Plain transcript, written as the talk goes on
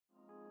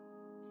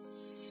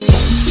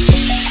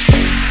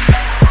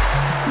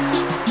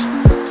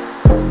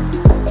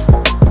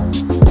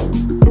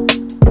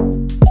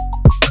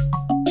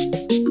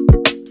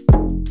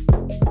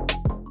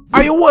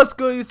What's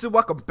good, YouTube?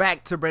 Welcome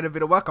back to a brand new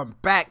video. Welcome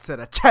back to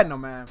the channel,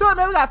 man. So,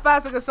 man, we got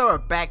 5 seconds so we're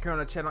back here on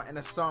the channel and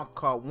a song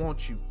called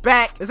Want You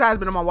Back. This has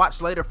been on my watch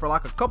later for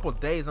like a couple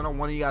days. I know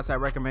one of you guys had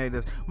recommended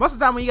this. Most of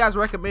the time when you guys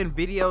recommend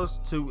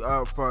videos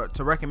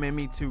to recommend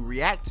me to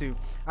react to,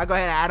 I go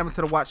ahead and add them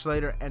to the watch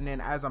later, and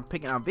then as I'm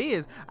picking out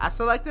vids, I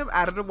select them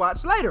out of the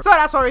watch later. So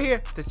that's why we're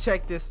here to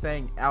check this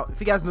thing out. If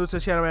you guys are new to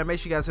the channel, man, make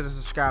sure you guys hit the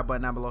subscribe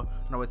button down below.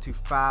 On our way to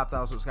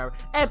 5,000 subscribers.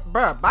 And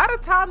bro, by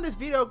the time this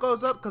video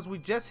goes up, because we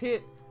just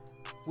hit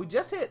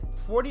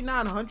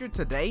 4,900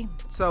 today,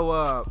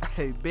 so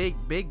hey,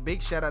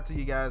 big shout out to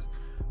you guys.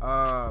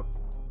 By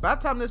the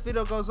time this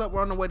video goes up,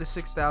 we're on the way to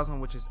 6,000,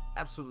 which is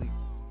absolutely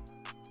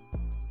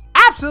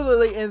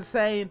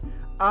insane.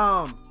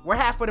 We're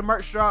halfway to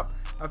merch drop.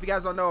 If you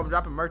guys don't know, I'm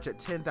dropping merch at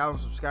 10,000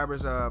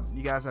 subscribers.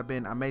 You guys have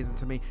been amazing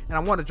to me, and I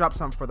want to drop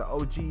something for the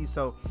OGs.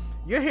 So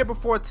you're here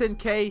before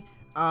 10K,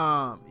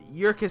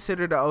 you're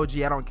considered the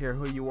OG. I don't care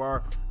who you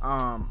are.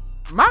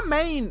 My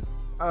main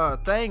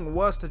thing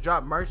was to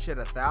drop merch at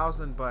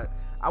 1,000, but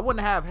I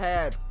wouldn't have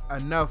had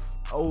enough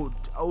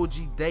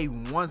OG day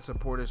one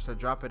supporters to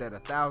drop it at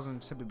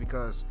 1,000, simply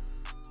because,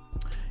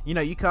 you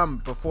know, you come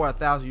before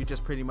 1,000, you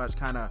just pretty much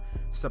kind of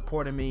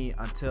supporting me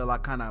until I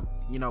kind of,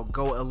 you know,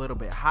 go a little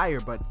bit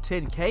higher. But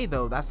 10K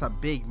though, that's a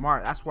big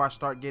mark. That's where I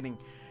start getting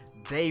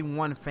day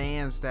one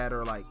fans that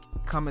are like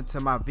coming to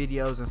my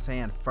videos and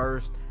saying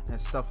first and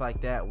stuff like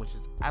that, which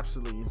is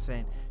absolutely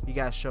insane. You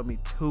guys show me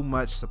too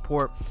much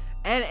support,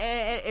 and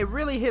it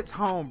really hits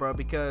home, bro,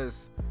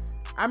 because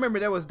I remember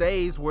there was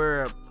days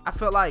where I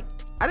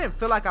didn't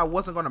feel like I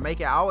wasn't going to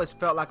make it. I always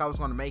felt like I was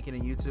going to make it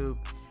in YouTube.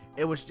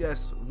 It was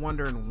just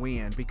wondering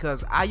when,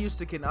 because I used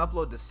to can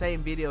upload the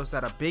same videos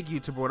that a big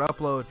YouTuber would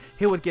upload.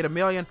 He would get 1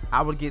 million,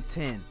 I would get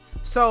 10.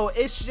 So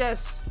it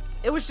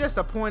was just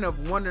a point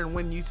of wondering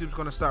when YouTube's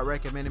gonna start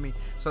recommending me.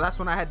 So that's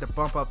when I had to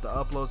bump up the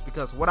uploads,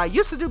 because what I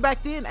used to do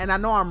back then, and I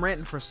know I'm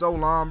ranting for so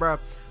long, bro,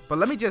 but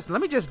let me just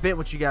vent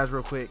with you guys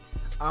real quick.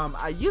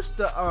 I used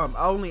to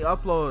only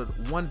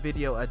upload 1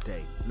 video a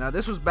day. Now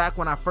this was back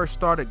when I first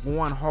started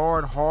going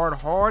hard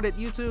at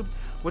YouTube,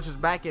 which was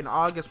back in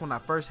August when I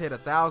first hit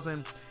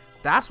 1,000.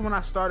 That's when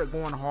I started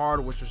going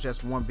hard, which was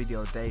just 1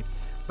 video a day.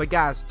 But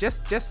guys,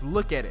 just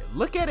look at it.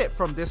 Look at it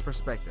from this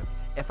perspective.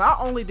 If I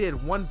only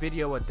did 1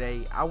 video a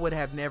day, I would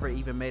have never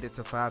even made it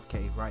to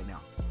 5K right now.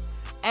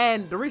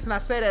 And the reason I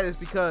say that is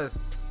because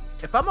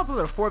if I'm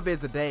uploading 4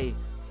 vids a day,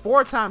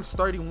 4 times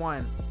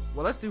 31,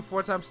 well, let's do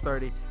 4 times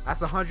 30.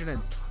 That's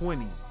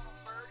 120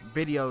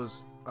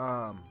 videos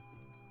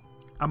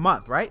a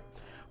month, right?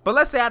 But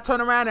let's say I turn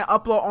around and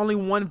upload only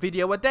 1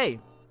 video a day.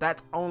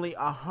 That's only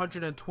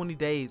 120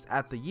 days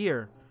at the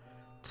year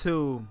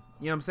to,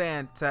 you know what I'm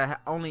saying,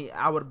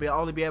 I would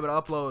only be able to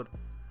upload,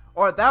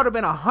 or that would have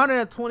been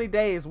 120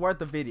 days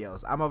worth of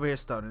videos. I'm over here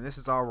stuttering. This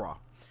is all raw.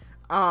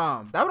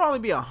 That would only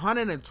be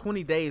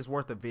 120 days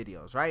worth of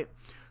videos, right?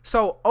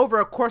 So over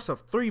a course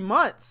of 3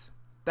 months,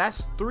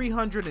 that's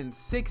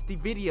 360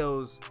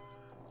 videos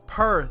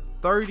per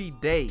 30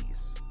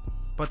 days.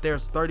 But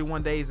there's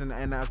 31 days and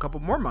a couple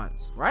more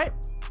months, right?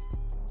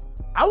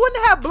 I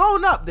wouldn't have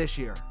blown up this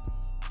year.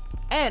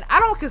 And I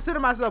don't consider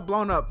myself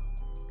blown up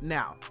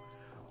now.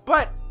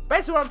 But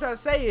basically what I'm trying to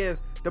say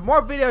is, the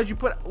more videos you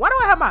put, why do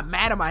I have my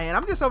mat in my hand?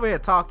 I'm just over here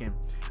talking.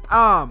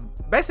 Basically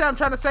what I'm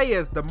trying to say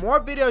is, the more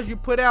videos you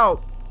put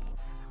out,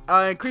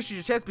 increases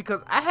your chance,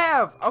 because I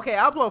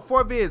upload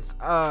 4 vids.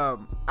 I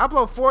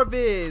upload 4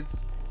 vids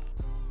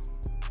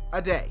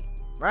a day,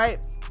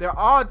 right? They're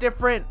all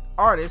different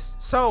artists,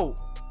 so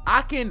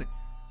I can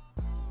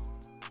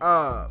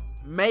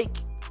make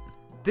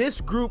this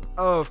group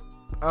of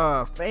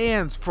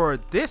fans for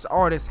this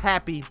artist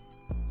happy,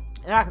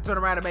 and I can turn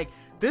around and make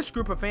this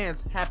group of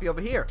fans happy over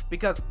here,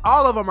 because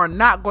all of them are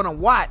not gonna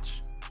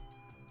watch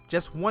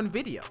just 1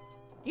 video.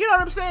 You know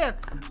what I'm saying?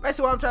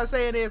 Basically what I'm trying to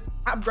say is,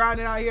 I'm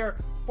grinding out here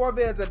 4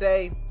 vids a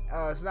day.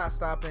 It's not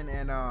stopping,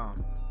 and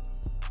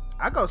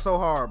I go so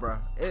hard, bro.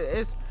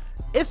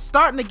 It's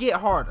starting to get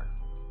harder.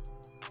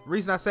 The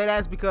reason I say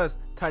that is because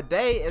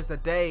today is the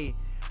day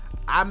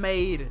I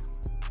made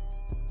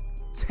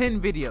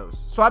 10 videos.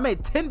 So I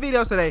made 10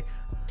 videos today,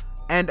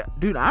 and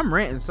dude, I'm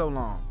ranting so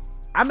long.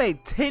 I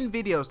made 10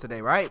 videos today,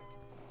 right?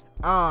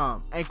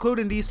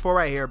 Including these 4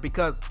 right here,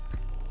 because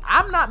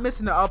I'm not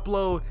missing the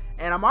upload,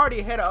 and I'm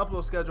already ahead of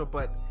upload schedule.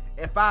 But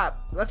if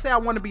let's say I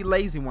want to be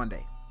lazy one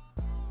day,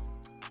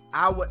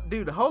 I would,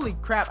 dude, holy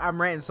crap,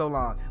 I'm ranting so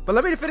long. But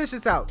let me finish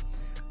this out.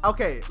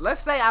 Okay,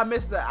 let's say I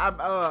missed the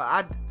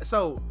I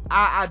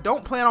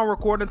don't plan on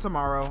recording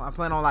tomorrow. I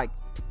plan on like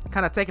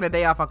kind of taking a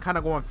day off. I'm kind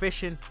of going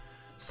fishing.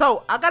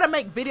 So I gotta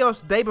make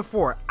videos the day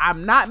before.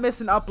 I'm not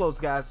missing uploads,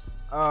 guys.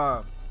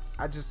 I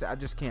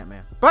just can't,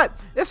 man. But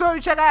this is what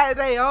we check out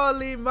today.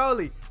 Holy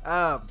moly.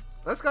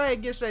 Let's go ahead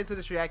and get straight to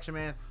this reaction,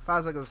 man.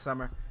 5 seconds of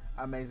summer.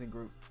 Amazing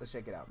group. Let's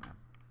check it out, man.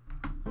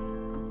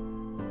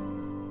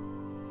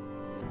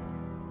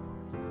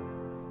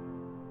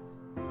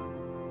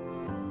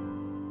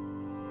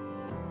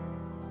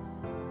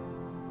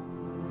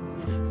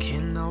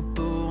 Can I help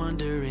but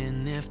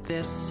wondering if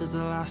this is the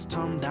last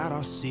time that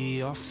I'll see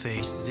your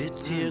face. Is it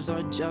tears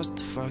or just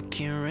the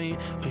fucking rain?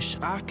 Wish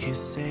I could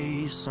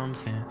say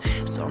something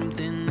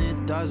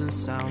that doesn't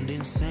sound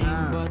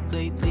insane, but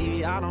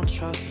lately I don't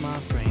trust my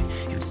brain.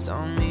 You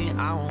tell me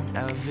I won't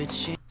ever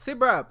change. See,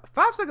 bro,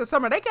 5 Seconds of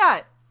Summer, they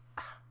got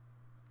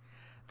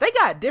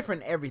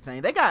different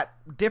everything. They got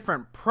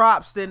different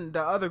props than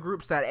the other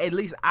groups that at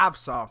least I've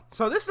saw.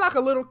 So this is like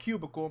a little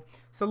cubicle.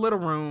 It's a little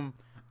room.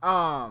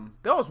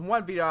 There was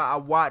one video I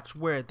watched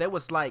where there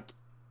was like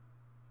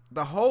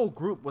the whole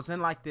group was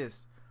in like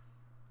this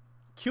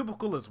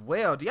cubicle as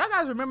well. Do y'all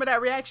guys remember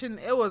that reaction?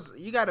 It was,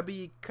 you gotta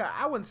be,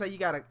 I wouldn't say you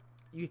gotta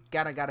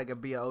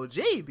be an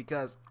OG,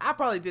 because I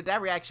probably did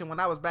that reaction when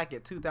I was back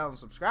at 2,000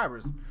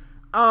 subscribers.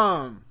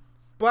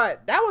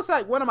 But that was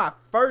like one of my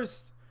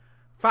first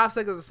 5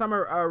 Seconds of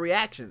Summer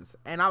reactions,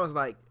 and I was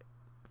like,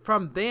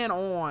 from then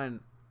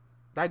on,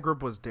 that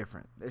group was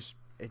different. It's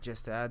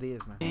just how it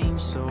is, man.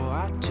 So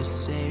I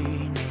just say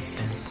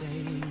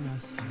nothing.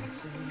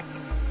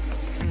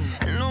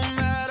 No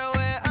matter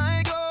where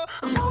I go,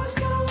 I'm always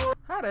gonna.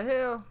 How the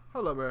hell?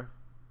 Hold up, bro.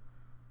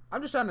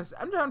 I'm trying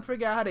to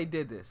figure out how they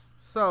did this.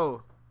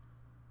 So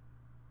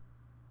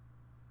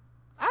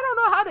I don't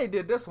know how they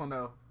did this one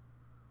though.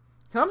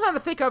 I'm trying to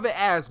think of it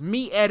as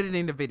me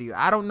editing the video.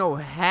 I don't know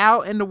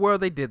how in the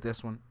world they did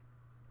this one.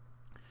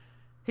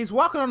 He's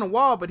walking on the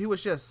wall, but he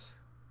was just,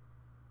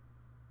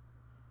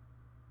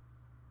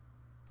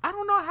 I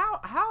don't know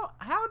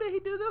how did he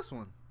do this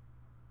one?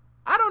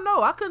 I don't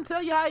know. I couldn't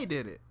tell you how he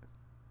did it.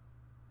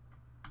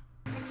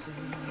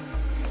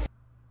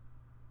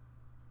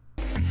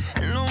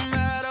 No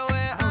matter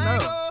where I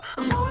go,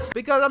 I'm always.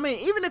 Because I mean,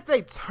 even if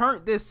they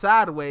turned this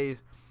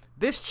sideways,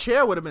 this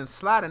chair would have been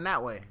sliding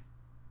that way.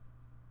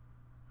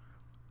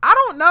 I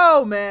don't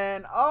know,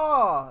 man.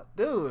 Oh,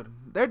 dude,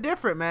 they're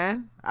different,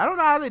 man. I don't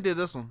know how they did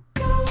this one.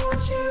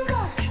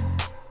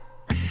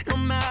 No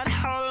matter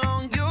how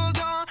long you're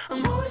gone,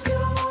 I'm always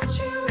gonna want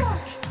you back.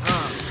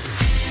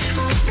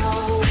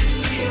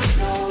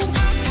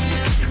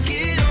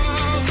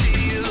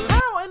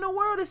 How in the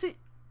world is he?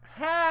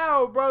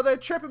 How, bro? They're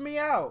tripping me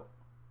out.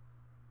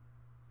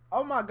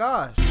 Oh my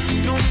gosh.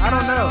 I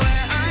don't know.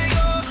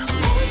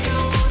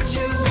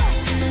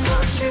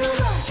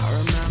 I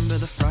remember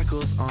the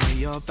freckles on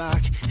your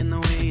back and the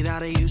way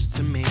that I used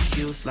to make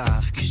you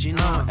laugh. Cause you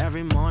know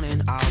every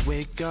morning I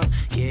wake up,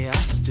 yeah, I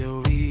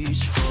still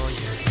reach for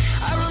you.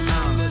 I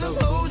remember the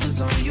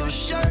roses on your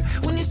shirt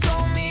when you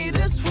told me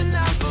this would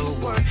never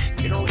work.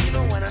 You know,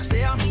 even when I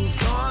say I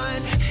moved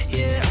on,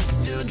 yeah, I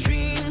still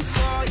dream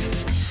for you.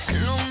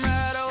 No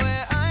matter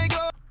where I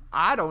go.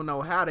 I don't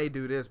know how they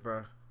do this,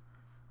 bro.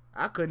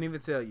 I couldn't even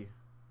tell you.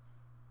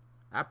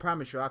 I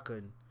promise you I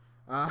couldn't.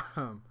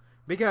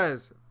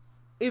 Because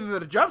either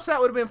the jump set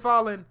would have been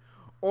falling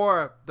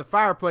or the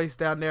fireplace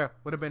down there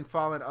would have been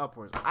falling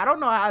upwards. I don't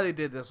know how they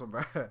did this one,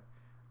 bro.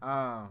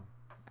 I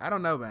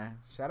don't know, man.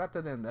 Shout out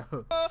to them,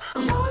 though.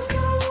 I'm always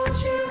gonna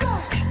want you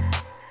back.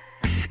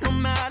 No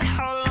matter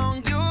how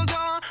long you're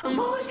gone, I'm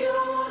always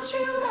gonna want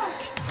you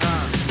back. I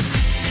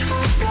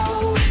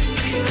know,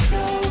 you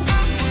know,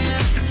 I'll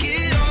never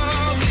get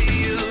over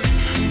you.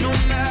 No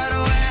matter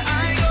where I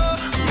go,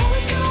 I'm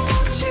always gonna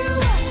want you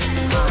back.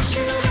 Want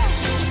you back.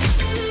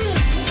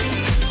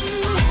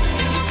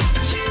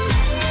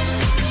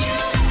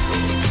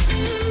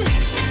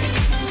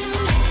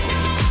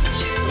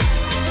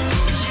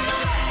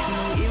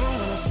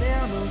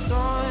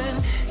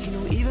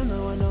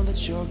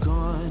 You're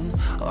gone.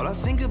 All I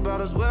think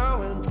about is where I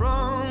went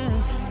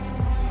wrong.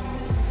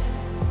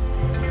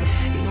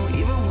 You know,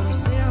 even when I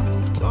say I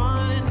moved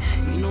on,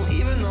 you know,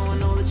 even though I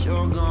know that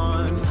you're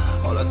gone,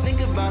 all I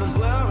think about is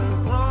where I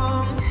went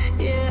wrong.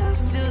 Yeah, I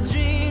still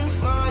dream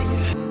for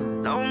you.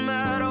 No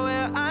matter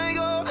where I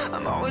go,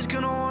 I'm always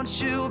gonna want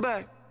you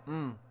back.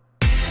 No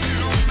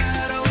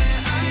matter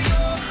where I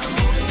go, I'm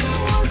always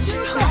gonna want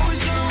you back.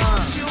 Always gonna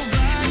want you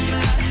back. No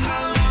matter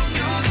how long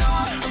you're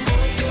gone, I'm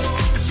always gonna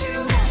want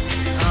you back.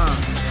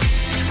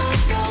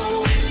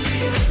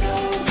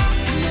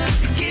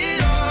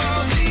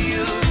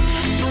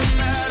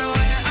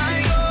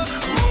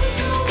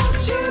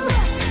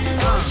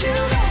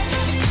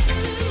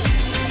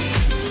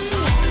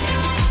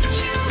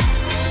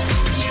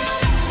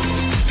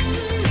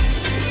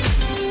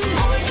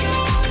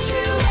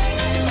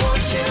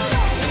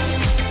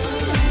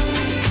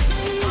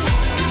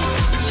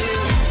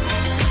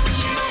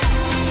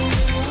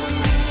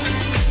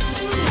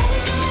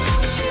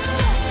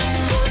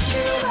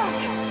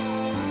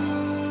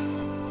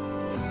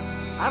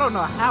 I don't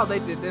know how they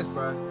did this,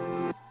 bro.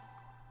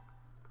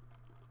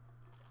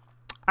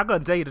 I'm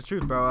gonna tell you the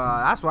truth, bro.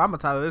 That's what I'm gonna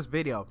title this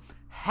video.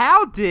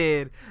 How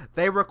did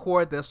they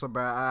record this one,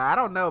 bro? I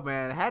don't know,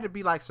 man. It had to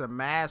be like some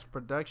mass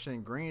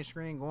production green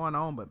screen going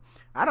on, but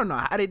I don't know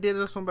how they did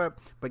this one, but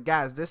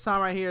guys, this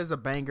song right here is a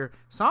banger.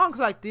 Songs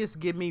like this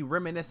give me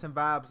reminiscent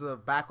vibes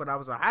of back when I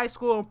was in high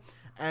school,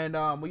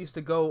 and we used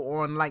to go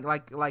on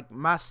like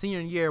my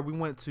senior year. We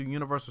went to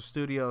Universal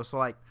Studios, so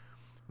like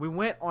we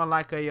went on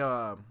like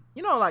a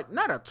you know, like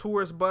not a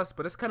tourist bus,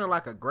 but it's kind of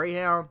like a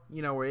Greyhound,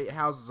 you know, where it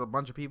houses a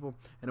bunch of people,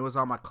 and it was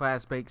on my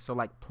classmates. So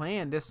like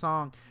playing this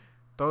song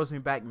throws me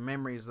back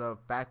memories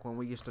of back when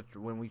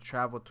we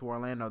traveled to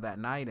Orlando that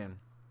night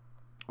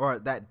or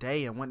that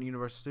day and went to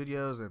Universal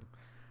Studios. And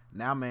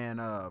now,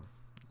 man,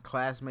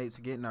 classmates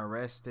getting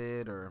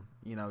arrested or,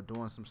 you know,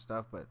 doing some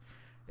stuff, but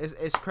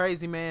it's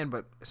crazy, man.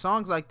 But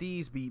songs like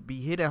these be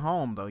hitting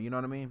home though, you know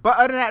what I mean? But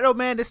other than that though,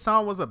 man, this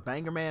song was a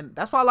banger, man.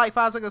 That's why I like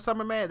 5 Seconds of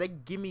Summer, man. They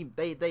give me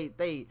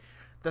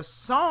the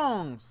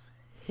songs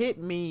hit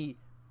me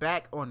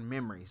back on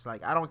memories.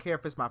 Like, I don't care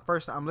if it's my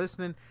first time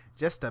listening,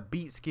 just the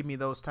beats give me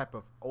those type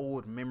of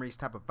old memories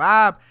type of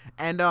vibe.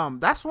 And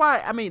that's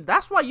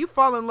why you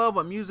fall in love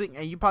with music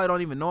and you probably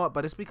don't even know it,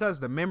 but it's because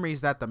the memories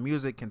that the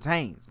music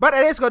contains. But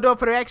it is gonna do it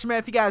for the action, man.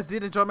 If you guys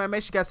did enjoy, man,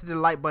 make sure you guys hit the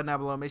like button down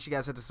below. Make sure you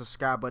guys hit the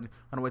subscribe button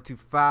on the way to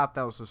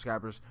 5,000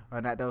 subscribers.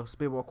 On that though,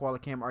 Speedball, Koala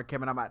Cam, or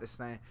Kevin, I'm out this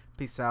thing.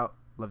 Peace out.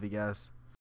 Love you guys.